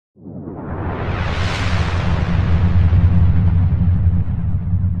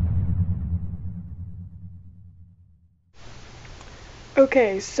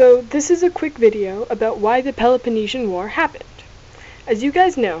Okay, so this is a quick video about why the Peloponnesian War happened. As you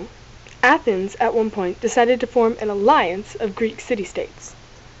guys know, Athens at one point decided to form an alliance of Greek city-states.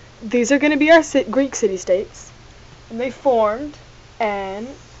 These are going to be our Greek city-states, and they formed an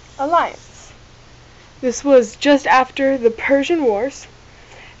alliance. This was just after the Persian Wars,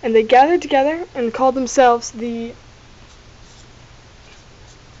 and they gathered together and called themselves the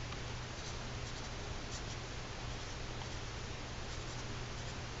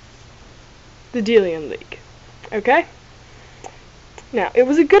Delian League. Okay? Now, it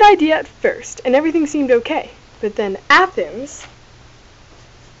was a good idea at first, and everything seemed okay. But then Athens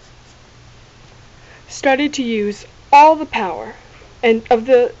started to use all the power of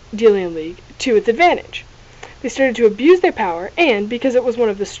the Delian League to its advantage. They started to abuse their power, and because it was one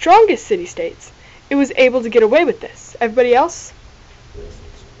of the strongest city-states, it was able to get away with this. Everybody else?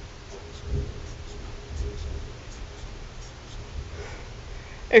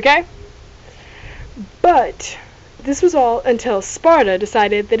 Okay? But this was all until Sparta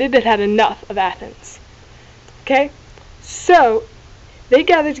decided that it had had enough of Athens. Okay? So, they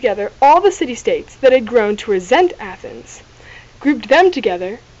gathered together all the city-states that had grown to resent Athens, grouped them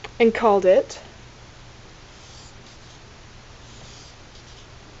together, and called it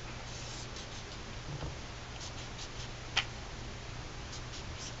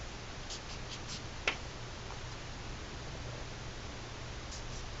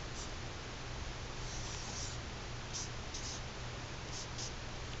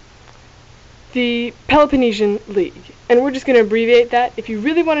the Peloponnesian League. And we're just going to abbreviate that. If you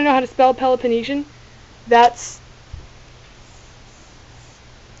really want to know how to spell Peloponnesian, that's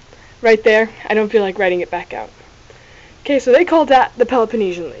right there. I don't feel like writing it back out. Okay, so they called that the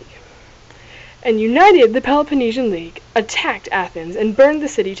Peloponnesian League. And united, the Peloponnesian League attacked Athens and burned the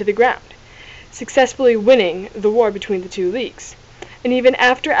city to the ground, successfully winning the war between the two leagues. And even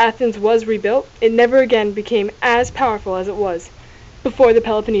after Athens was rebuilt, it never again became as powerful as it was before the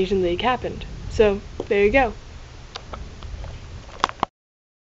Peloponnesian League happened. So, there you go.